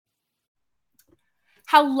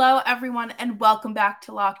Hello, everyone, and welcome back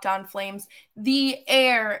to Locked On Flames. The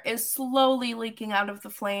air is slowly leaking out of the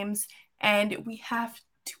Flames, and we have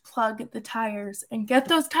to plug the tires and get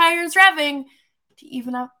those tires revving to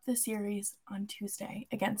even out the series on Tuesday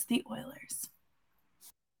against the Oilers.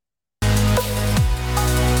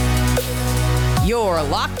 You're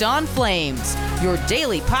Locked On Flames, your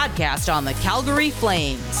daily podcast on the Calgary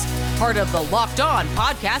Flames. Part of the Locked On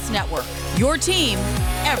Podcast Network, your team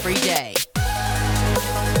every day.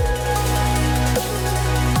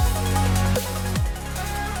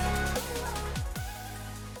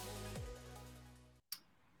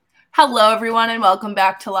 Hello, everyone, and welcome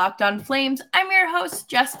back to Locked On Flames. I'm your host,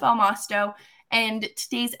 Jess Belmosto, and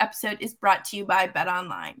today's episode is brought to you by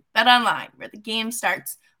BetOnline. BetOnline, where the game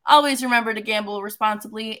starts. Always remember to gamble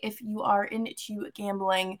responsibly if you are into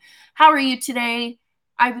gambling. How are you today?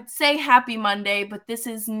 I would say happy Monday, but this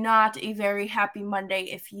is not a very happy Monday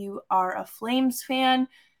if you are a Flames fan.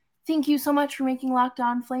 Thank you so much for making Locked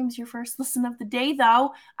On Flames your first listen of the day,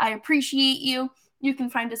 though. I appreciate you. You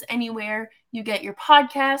can find us anywhere you get your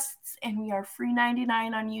podcasts, and we are free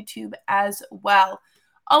 99 on YouTube as well.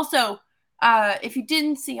 Also, if you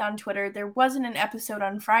didn't see on Twitter, there wasn't an episode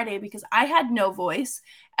on Friday because I had no voice.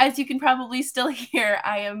 As you can probably still hear,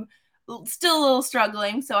 I am still a little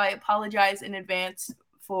struggling, so I apologize in advance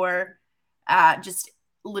for just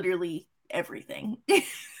literally everything.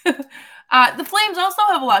 The Flames also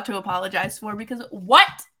have a lot to apologize for because what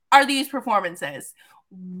are these performances?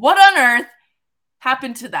 What on earth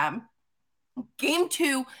happened to them? Game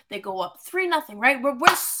 2, they go up 3-0, right?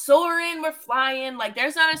 We're soaring, we're flying, like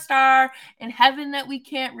there's not a star in heaven that we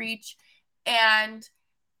can't reach, and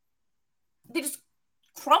they just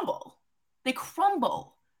crumble. They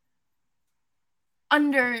crumble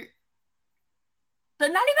under the not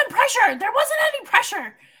even pressure. There wasn't any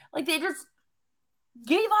pressure. Like they just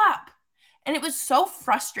gave up. And it was so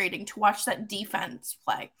frustrating to watch that defense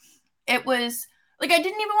play. It was like I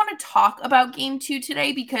didn't even want to talk about game 2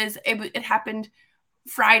 today because it happened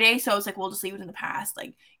Friday. So I was like, we'll just leave it in the past.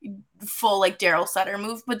 Like full like Daryl Sutter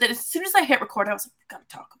move. But then as soon as I hit record, I was like, we got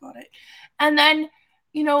to talk about it. And then,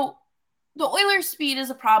 you know, the Oilers' speed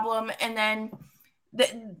is a problem. And then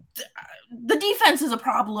the defense is a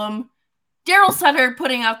problem. Daryl Sutter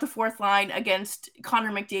putting out the fourth line against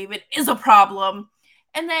Connor McDavid is a problem.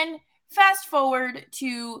 And then fast forward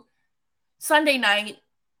to Sunday night.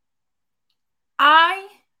 I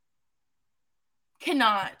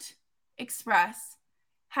cannot express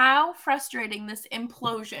how frustrating this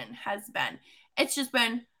implosion has been. It's just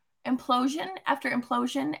been implosion after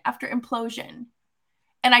implosion after implosion.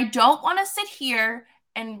 And I don't want to sit here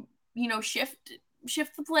and,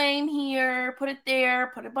 shift the blame here, put it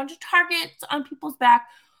there, put a bunch of targets on people's back.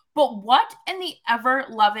 But what in the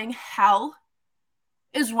ever-loving hell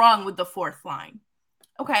is wrong with the fourth line?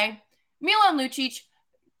 Okay, Milan Lucic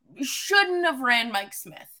shouldn't have ran Mike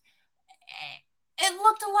Smith. It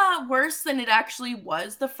looked a lot worse than it actually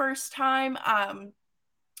was the first time. I'm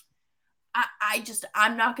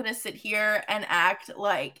not going to sit here and act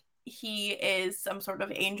like he is some sort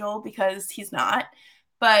of angel because he's not.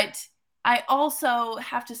 But I also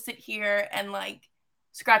have to sit here and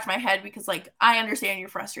scratch my head because I understand you're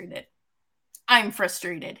frustrated. I'm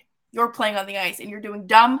frustrated. You're playing on the ice and you're doing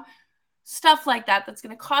dumb stuff like that that's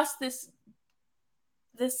going to cost this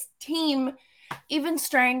team even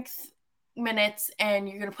strength minutes, and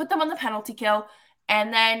you're going to put them on the penalty kill.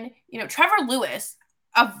 And then, Trevor Lewis,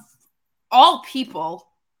 of all people,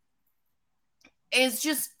 is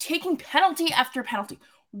just taking penalty after penalty.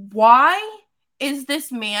 Why is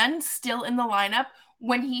this man still in the lineup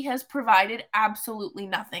when he has provided absolutely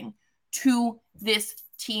nothing to this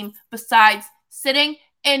team besides sitting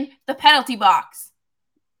in the penalty box?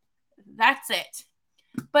 That's it.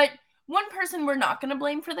 But one person we're not going to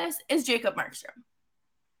blame for this is Jacob Markstrom.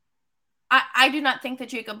 I do not think that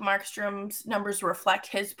Jacob Markstrom's numbers reflect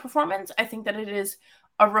his performance. I think that it is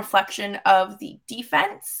a reflection of the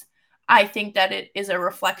defense. I think that it is a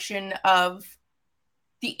reflection of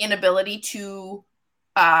the inability to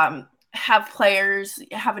have players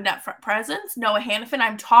have a net front presence. Noah Hanifin,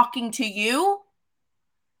 I'm talking to you.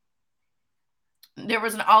 There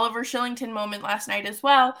was an Oliver Shillington moment last night as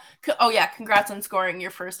well. Oh, yeah, congrats on scoring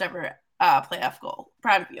your first ever playoff goal.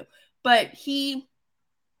 Proud of you. But he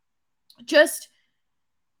just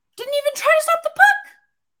didn't even try to stop the puck.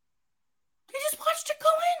 He just watched it go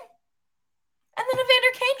in. And then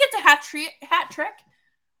Evander Kane gets a hat trick.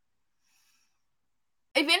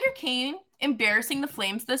 Evander Kane embarrassing the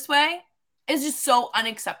Flames this way is just so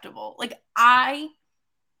unacceptable. I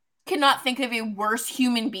cannot think of a worse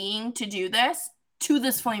human being to do this to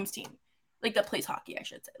this Flames team. like that plays hockey, I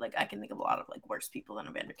should say. Like I can think of a lot of like worse people than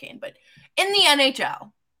Evander Kane, but in the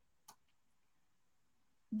NHL,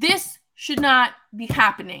 this should not be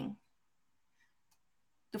happening.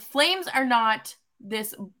 The Flames are not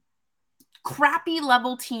this crappy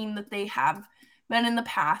level team that they have been in the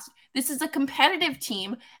past. This is a competitive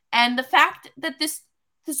team, and the fact that this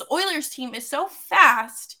Oilers team is so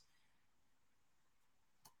fast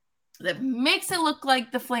that makes it look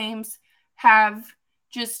like the Flames have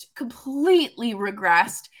just completely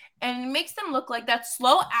regressed, and makes them look like that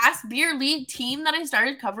slow-ass beer league team that I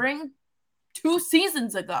started covering 2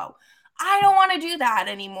 seasons ago. I don't want to do that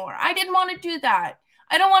anymore. I didn't want to do that.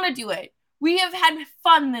 I don't want to do it. We have had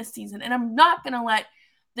fun this season, and I'm not going to let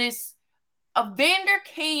this Evander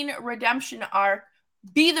Kane redemption arc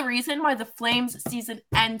be the reason why the Flames season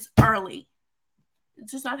ends early.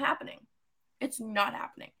 It's just not happening. It's not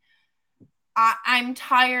happening. I'm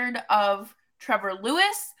tired of Trevor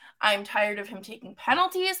Lewis. I'm tired of him taking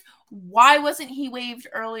penalties. Why wasn't he waived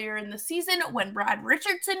earlier in the season when Brad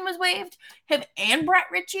Richardson was waived? Him and Brett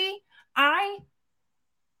Ritchie? I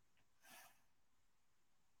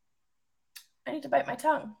need to bite my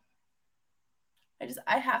tongue.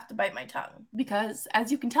 I have to bite my tongue because,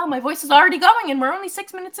 as you can tell, my voice is already going and we're only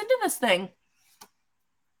 6 minutes into this thing.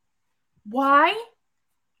 Why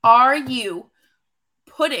are you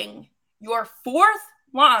putting your fourth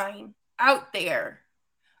line out there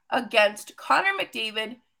against Connor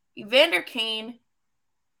McDavid, Evander Kane,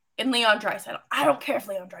 and Leon Draisaitl? I don't care if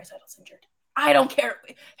Leon Draisaitl's injured. I don't care.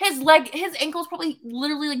 His ankle's probably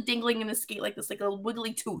literally like dangling in his skate like this, like a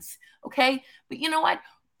wiggly tooth. Okay? But you know what?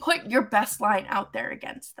 Put your best line out there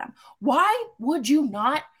against them. Why would you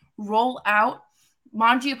not roll out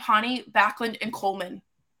Mangiapane, Backlund, and Coleman,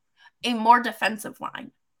 a more defensive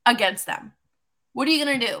line against them? What are you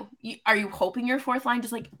going to do? Are you hoping your fourth line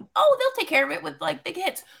just like, oh, they'll take care of it with like big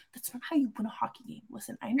hits? That's not how you win a hockey game.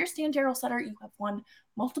 Listen, I understand, Daryl Sutter, you have won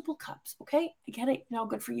multiple cups, okay? I get it.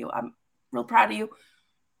 Good for you. I'm real proud of you.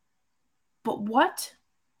 But what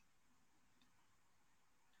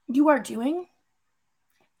you are doing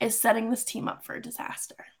is setting this team up for a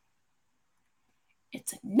disaster.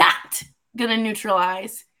 It's not going to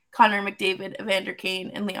neutralize Connor McDavid, Evander Kane,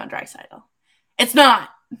 and Leon Draisaitl. It's not.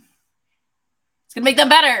 It's going to make them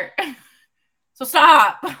better. So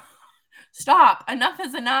stop. Stop. Enough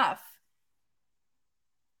is enough.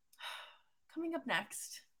 Coming up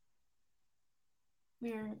next,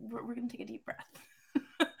 we're going to take a deep breath.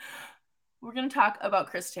 We're going to talk about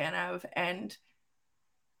Chris Tanev and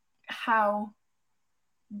how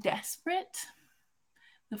desperate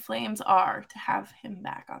the Flames are to have him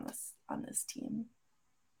back on this team.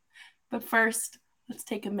 But first, let's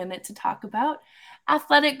take a minute to talk about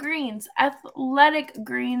Athletic Greens. Athletic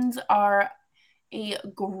Greens are a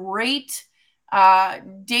great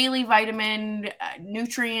daily vitamin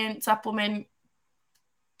nutrient supplement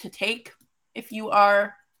to take if you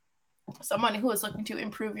are someone who is looking to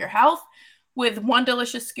improve your health. With one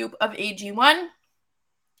delicious scoop of AG1,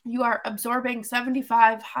 you are absorbing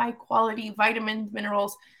 75 high-quality vitamins,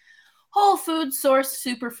 minerals, whole food source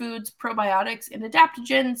superfoods, probiotics, and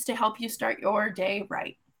adaptogens to help you start your day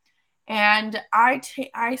right. And I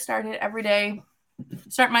start it every day.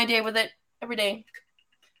 Start my day with it every day.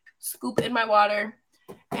 Scoop in my water.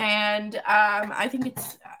 And I think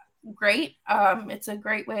it's great. It's a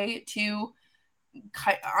great way to,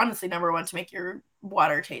 honestly, number one, to make your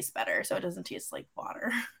water taste better so it doesn't taste like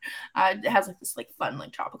water. It has like this like fun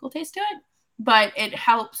like tropical taste to it, but it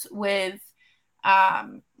helps with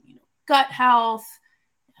gut health,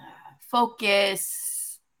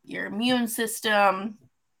 focus, your immune system,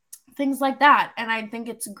 things like that. And I think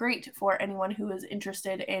it's great for anyone who is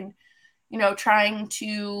interested in trying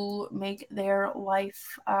to make their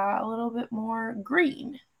life a little bit more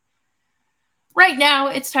green. Right now,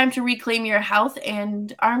 it's time to reclaim your health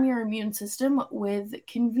and arm your immune system with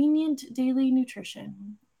convenient daily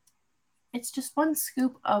nutrition. It's just one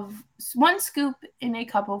scoop in a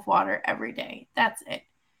cup of water every day. That's it.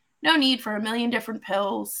 No need for a million different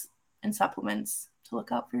pills and supplements to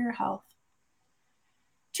look out for your health.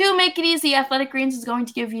 To make it easy, Athletic Greens is going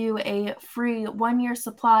to give you a free 1-year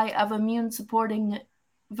supply of immune-supporting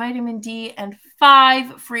vitamin D and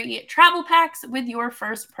 5 free travel packs with your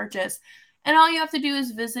first purchase. And all you have to do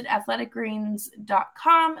is visit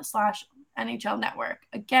athleticgreens.com/NHL Network.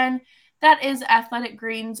 Again, that is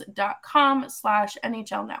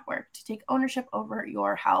athleticgreens.com/NHL Network to take ownership over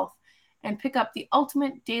your health and pick up the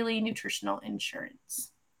ultimate daily nutritional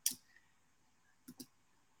insurance.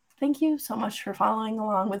 Thank you so much for following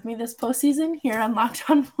along with me this postseason here on Locked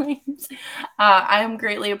On Flames. I am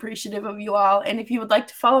greatly appreciative of you all. And if you would like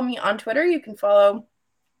to follow me on Twitter, you can follow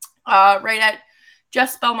right at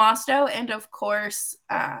Jess Belmosto, and of course,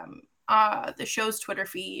 the show's Twitter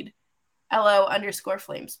feed,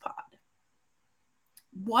 LO_FlamesPod.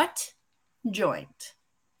 What joint,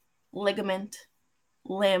 ligament,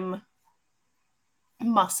 limb,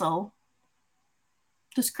 muscle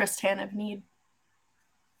does Chris Tanev need?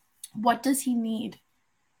 What does he need?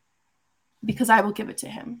 Because I will give it to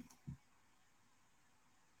him.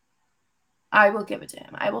 I will give it to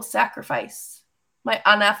him. I will sacrifice my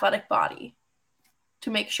unathletic body to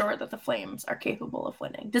make sure that the Flames are capable of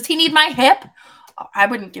winning. Does he need my hip? Oh, I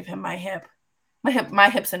wouldn't give him my hip. My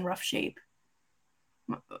hip's in rough shape.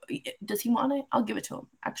 Does he want it? I'll give it to him.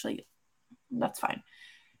 Actually, that's fine.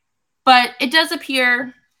 But it does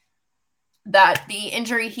appear that the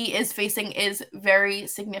injury he is facing is very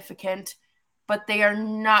significant, but they are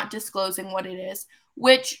not disclosing what it is,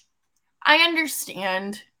 which I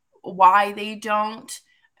understand why they don't,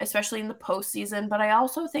 especially in the postseason. But I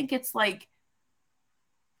also think it's like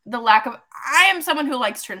the lack of, I am someone who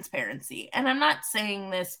likes transparency, and I'm not saying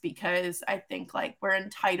this because I think like we're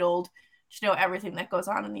entitled to know everything that goes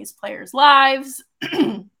on in these players' lives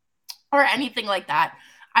or anything like that.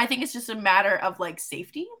 I think it's just a matter of like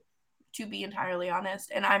safety, to be entirely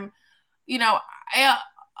honest. And I'm, I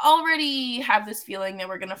already have this feeling that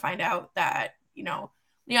we're going to find out that,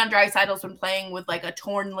 Leon Draisaitl's been playing with like a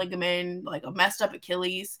torn ligament, like a messed up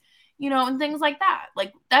Achilles, and things like that.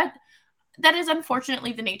 Like that is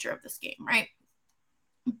unfortunately the nature of this game, right?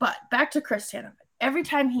 But back to Chris Tanev. Every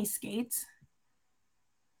time he skates,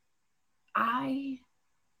 I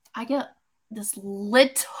get this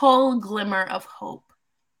little glimmer of hope.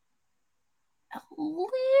 A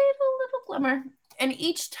little glimmer. And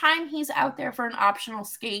each time he's out there for an optional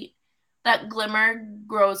skate, that glimmer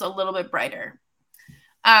grows a little bit brighter.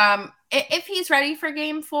 If he's ready for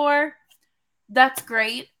game 4, that's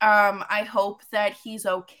great. I hope that he's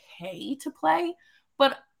okay to play.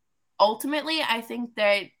 But ultimately, I think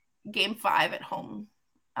that game 5 at home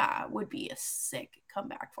would be a sick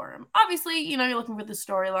comeback for him. Obviously, you're looking for the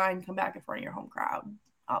storyline, come back in front of your home crowd,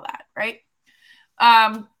 all that, right?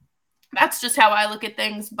 That's just how I look at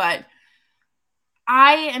things, but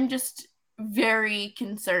I am just very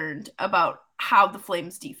concerned about how the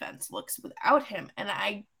Flames defense looks without him, and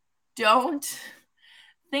I don't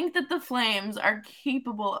think that the Flames are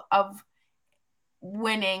capable of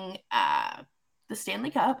winning the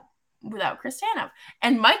Stanley Cup without Chris Tanev.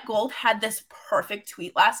 And Mike Gold had this perfect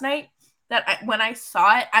tweet last night that when I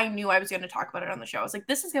saw it, I knew I was going to talk about it on the show. I was like,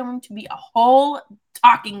 this is going to be a whole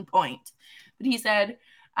talking point. But he said,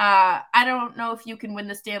 I don't know if you can win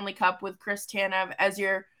the Stanley Cup with Chris Tanev as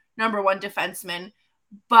your number 1 defenseman,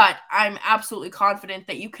 but I'm absolutely confident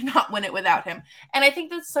that you cannot win it without him. And I think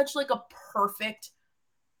that's such like a perfect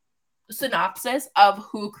synopsis of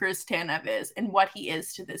who Chris Tanev is and what he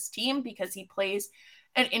is to this team, because he plays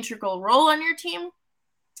an integral role on your team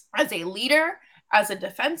as a leader, as a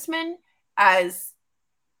defenseman, as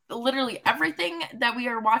literally everything that we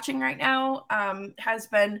are watching right now has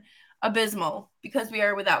been abysmal because we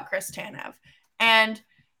are without Chris Tanev. And,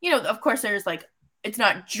 of course there's like, it's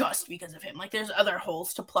not just because of him. Like there's other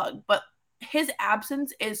holes to plug, but his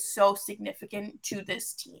absence is so significant to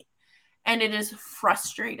this team. And it is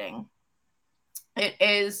frustrating. It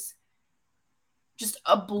is just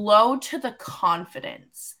a blow to the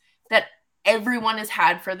confidence that everyone has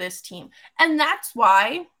had for this team. And that's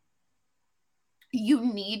why you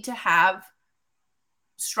need to have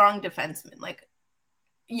strong defensemen. Like,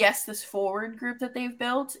 yes, this forward group that they've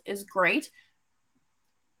built is great,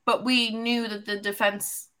 but we knew that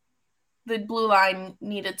the blue line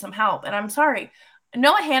needed some help. And I'm sorry.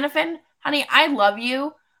 Noah Hanifin, honey, I love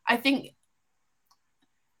you. I think,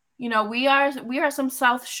 we are some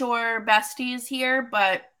South Shore besties here,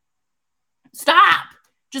 but stop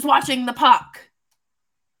just watching the puck.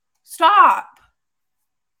 Stop.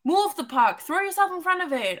 Move the puck. Throw yourself in front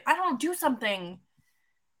of it. I don't know, do something.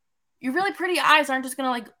 Your really pretty eyes aren't just going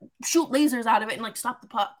to, like, shoot lasers out of it and, like, stop the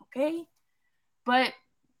puck, okay? But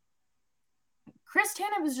Chris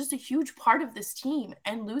Tanev is just a huge part of this team,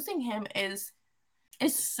 and losing him is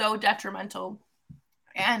so detrimental.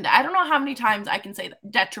 And I don't know how many times I can say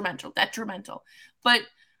that. Detrimental. But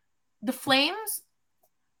the Flames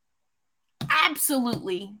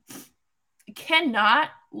absolutely cannot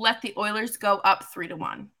let the Oilers go up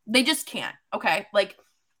 3-1. They just can't, okay? Like,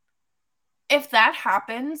 if that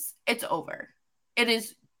happens, it's over. It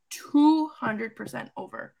is 200%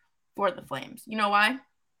 over for the Flames. You know why?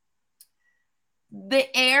 The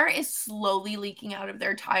air is slowly leaking out of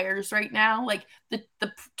their tires right now. Like, the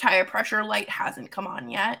tire pressure light hasn't come on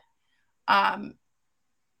yet. But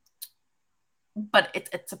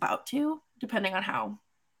it's about to, depending on how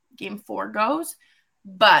game 4 goes.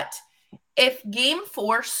 But if game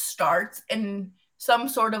 4 starts in some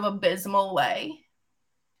sort of abysmal way,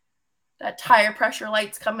 that tire pressure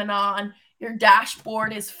light's coming on, your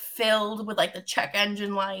dashboard is filled with like the check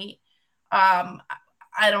engine light.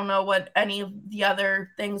 I don't know what any of the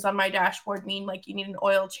other things on my dashboard mean. Like you need an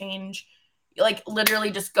oil change, like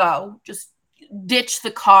literally just ditch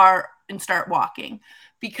the car and start walking,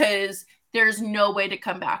 because there's no way to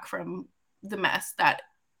come back from the mess that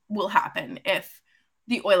will happen if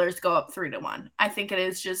the Oilers go up 3-1. I think it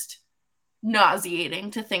is just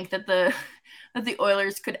nauseating to think that the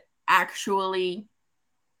Oilers could actually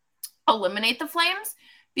eliminate the Flames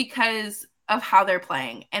because of how they're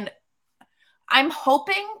playing. And I'm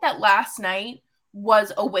hoping that last night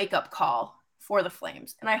was a wake-up call for the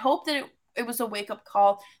Flames. And I hope that it was a wake-up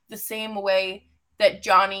call the same way that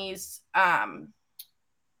Johnny's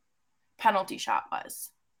penalty shot was.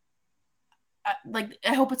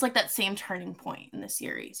 I hope it's like that same turning point in the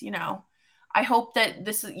series, you know? I hope that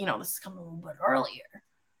this is coming a little bit earlier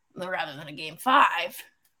rather than a game 5.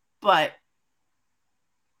 But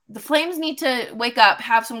the Flames need to wake up,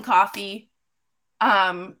 have some coffee,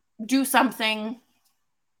 do something,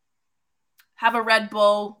 have a Red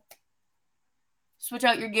Bull, switch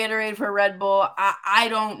out your Gatorade for a Red Bull. I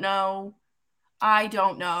don't know. I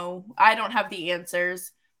don't have the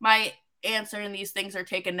answers. My answer in these things are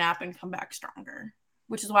take a nap and come back stronger,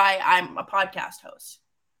 which is why I'm a podcast host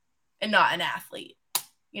and not an athlete.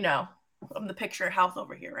 You know, I'm the picture of health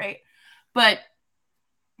over here, right? But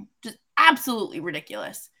just absolutely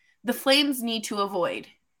ridiculous. The Flames need to avoid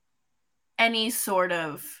any sort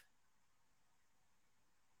of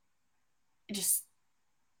just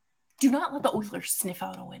do not let the Oilers sniff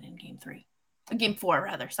out a win in game 4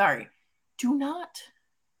 rather. Sorry. Do not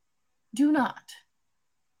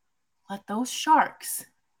let those Sharks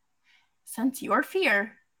sense your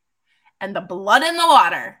fear and the blood in the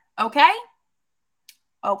water. Okay.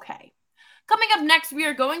 Coming up next, we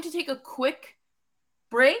are going to take a quick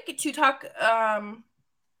break to talk about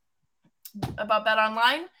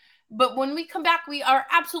BetOnline. But when we come back, we are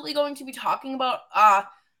absolutely going to be talking about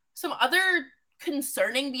some other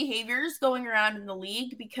concerning behaviors going around in the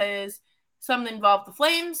league, because some involve the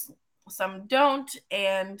Flames, some don't.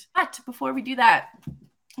 But before we do that,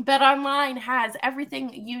 BetOnline has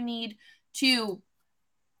everything you need to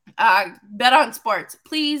bet on sports.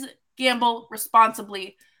 Please gamble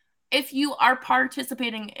responsibly. If you are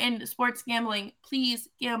participating in sports gambling, please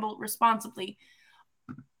gamble responsibly.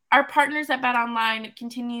 Our partners at BetOnline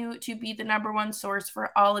continue to be the number one source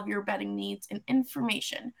for all of your betting needs and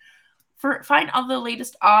information. Find all the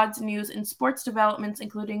latest odds, news, and sports developments,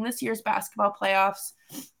 including this year's basketball playoffs,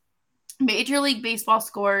 Major League Baseball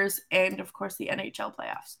scores, and, of course, the NHL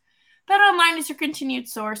playoffs. BetOnline is your continued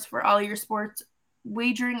source for all your sports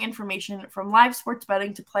wagering information, from live sports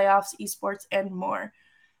betting to playoffs, esports, and more.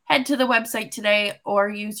 Head to the website today or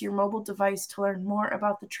use your mobile device to learn more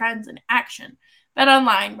about the trends in action.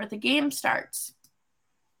 BetOnline, where the game starts.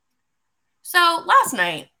 So last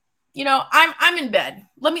night, I'm in bed.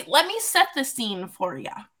 Let me set the scene for you.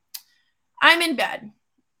 I'm in bed.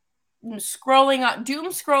 I'm doom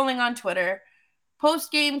scrolling on Twitter.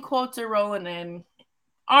 Post-game quotes are rolling in.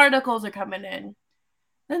 Articles are coming in.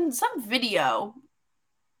 Then some video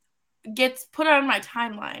gets put on my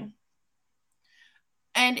timeline.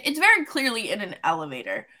 And it's very clearly in an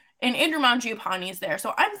elevator. And Andrew Mangiapane is there.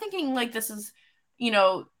 So I'm thinking like this is,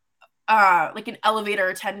 like an elevator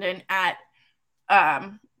attendant at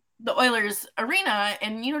the Oilers arena,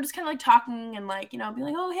 and just kind of like talking and like, be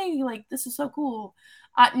like, oh hey, like this is so cool.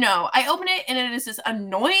 No, I open it and it is this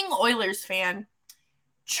annoying Oilers fan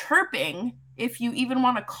chirping, if you even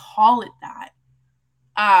want to call it that.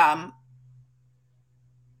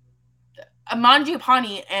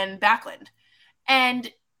 Mangiapane and Backlund.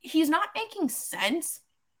 And he's not making sense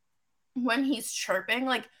when he's chirping.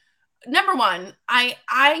 Like, number one,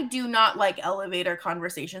 I do not like elevator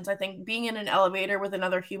conversations. I think being in an elevator with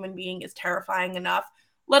another human being is terrifying enough,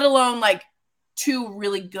 let alone like two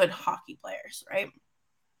really good hockey players, right?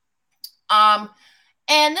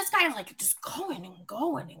 And this guy is like just going and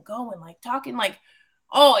going and going, like talking like,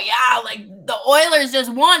 oh yeah, like the Oilers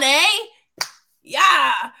just won, eh?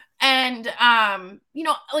 Yeah. And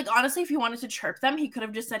like honestly, if he wanted to chirp them, he could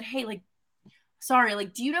have just said, hey, like, sorry,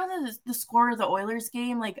 like, do you know the score of the Oilers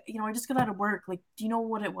game? Like, I just got out of work. Like, do you know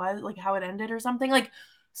what it was? Like, how it ended or something? Like,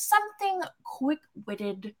 something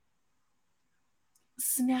quick-witted,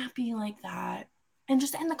 snappy like that, and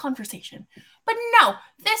just end the conversation. But no,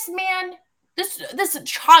 this man, this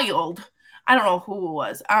child, I don't know who it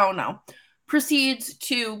was, I don't know, proceeds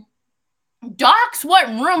to dox what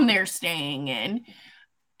room they're staying in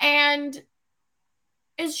and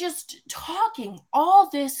is just talking all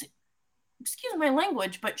this, excuse my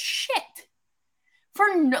language, but shit.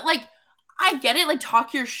 For no, like, I get it, like,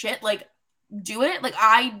 talk your shit, like, do it, like,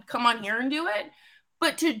 I come on here and do it,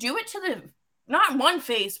 but to do it to the, not one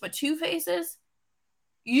face, but two faces,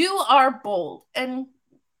 you are bold and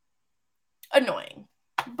annoying.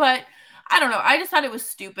 But I don't know, I just thought it was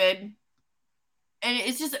stupid, and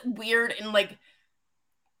it's just weird and, like,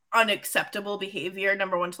 unacceptable behavior,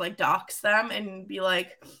 number one, to, like, dox them and be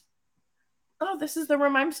like, oh, this is the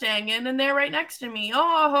room I'm staying in, and they're right next to me.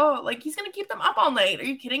 Oh, like, he's gonna keep them up all night. Are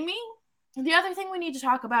you kidding me? The other thing we need to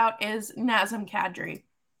talk about is Nazem Kadri.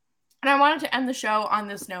 And I wanted to end the show on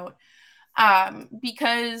this note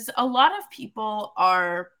because a lot of people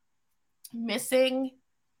are missing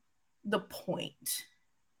the point.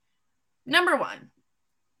 Number one,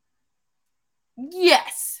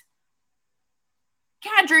 yes,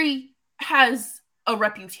 Kadri has a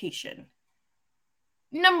reputation.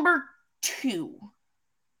 Number two,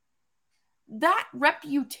 that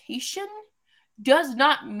reputation does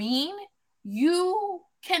not mean you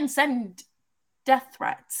can send death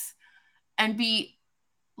threats and be,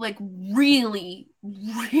 like, really,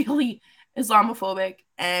 really Islamophobic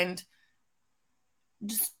and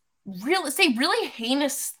just say really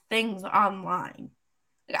heinous things online.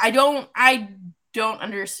 I don't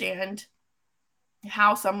understand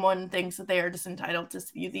how someone thinks that they are just entitled to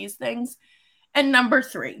spew these things. And number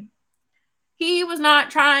three, he was not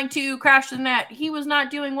trying to crash the net. He was not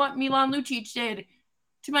doing what Milan Lucic did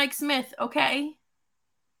to Mike Smith, okay?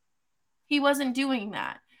 He wasn't doing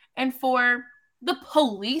that. And for the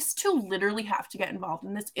police to literally have to get involved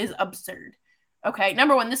in this is absurd, okay?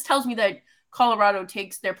 Number one, this tells me that Colorado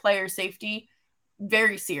takes their player safety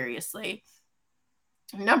very seriously.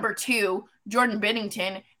 Number two, Jordan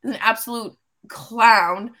Binnington is an absolute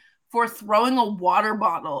clown for throwing a water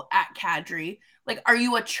bottle at Kadri. Like, are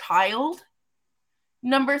you a child?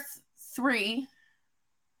 Number three,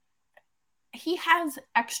 he has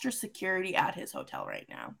extra security at his hotel right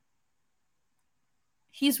now.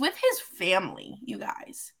 He's with his family, you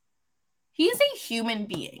guys. He's a human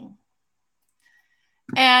being.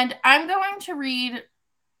 And I'm going to read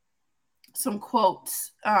some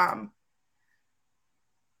quotes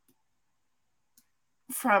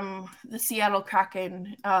from the Seattle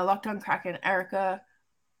Kraken, Locked On Kraken, Erica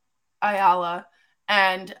Ayala.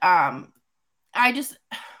 And I'm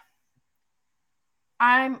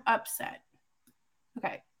upset.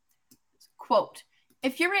 Okay. Quote,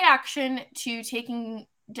 if your reaction to taking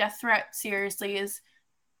death threat seriously is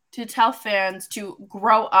to tell fans to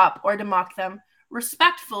grow up or to mock them,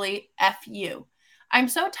 respectfully, F you. I'm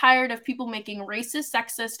so tired of people making racist,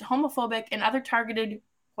 sexist, homophobic, and other targeted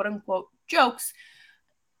quote-unquote jokes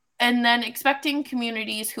and then expecting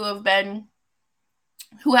communities who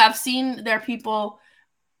have seen their people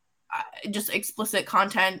just explicit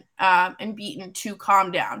content and beaten to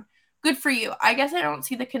calm down. Good for you. I guess I don't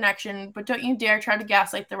see the connection, but don't you dare try to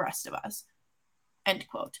gaslight the rest of us. End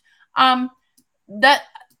quote. That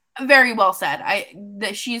very well said.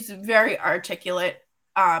 That she's very articulate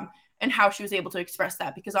and how she was able to express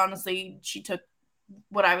that, because honestly, she took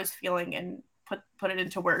what I was feeling and put it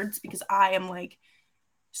into words, because I am like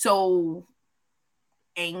so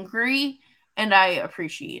angry, and I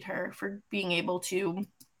appreciate her for being able to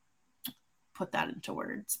put that into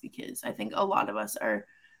words, because I think a lot of us are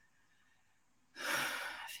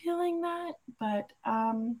feeling that. But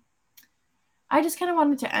I just kind of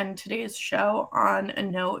wanted to end today's show on a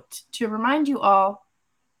note to remind you all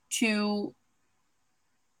to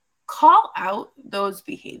call out those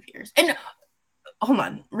behaviors. And hold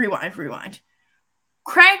on, rewind.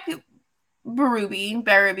 Craig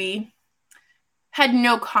Berube had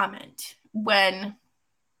no comment when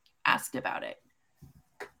asked about it.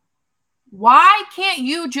 Why can't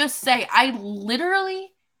you just say,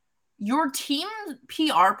 your team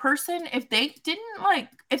PR person, if they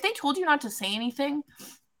told you not to say anything,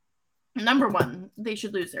 number one, they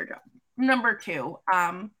should lose their job. Number two,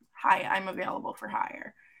 hi, I'm available for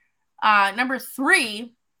hire. Number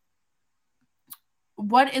three,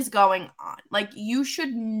 what is going on? Like, you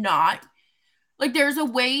should not, like, there's a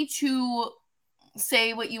way to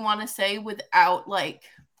say what you want to say without, like,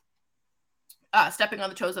 stepping on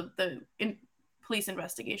the toes of the police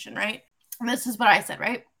investigation, right? And this is what I said,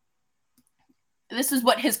 right? This is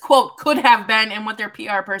what his quote could have been and what their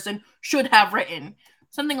PR person should have written.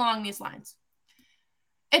 Something along these lines.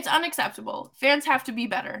 It's unacceptable. Fans have to be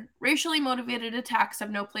better. Racially motivated attacks have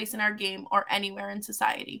no place in our game or anywhere in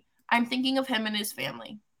society. I'm thinking of him and his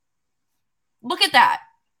family. Look at that.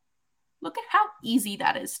 Look at how easy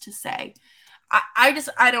that is to say.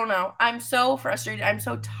 I don't know. I'm so frustrated. I'm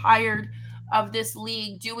so tired of this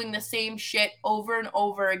league doing the same shit over and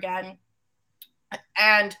over again.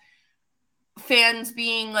 And fans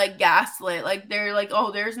being like gaslit. Like they're like,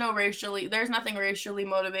 oh, there's nothing racially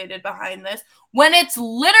motivated behind this. When it's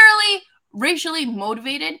literally racially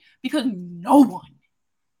motivated because no one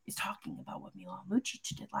is talking about what Milan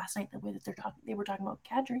Lucic did last night the way that they were talking about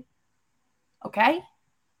Kadri. Okay?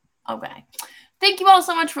 Okay. Thank you all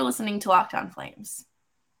so much for listening to Locked On Flames.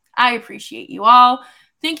 I appreciate you all.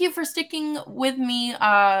 Thank you for sticking with me.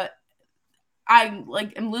 I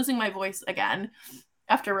am losing my voice again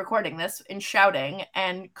after recording this and shouting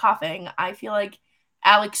and coughing. I feel like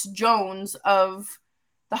Alex Jones of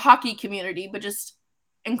the hockey community, but just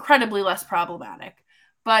incredibly less problematic.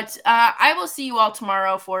 But I will see you all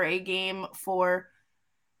tomorrow for a game for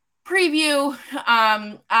preview.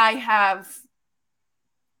 I have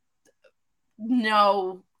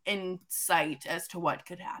no insight as to what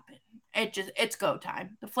could happen. It's go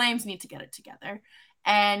time. The Flames need to get it together.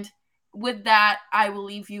 And with that, I will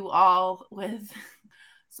leave you all with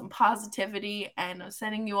some positivity, and I'm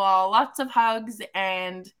sending you all lots of hugs,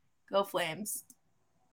 and go Flames.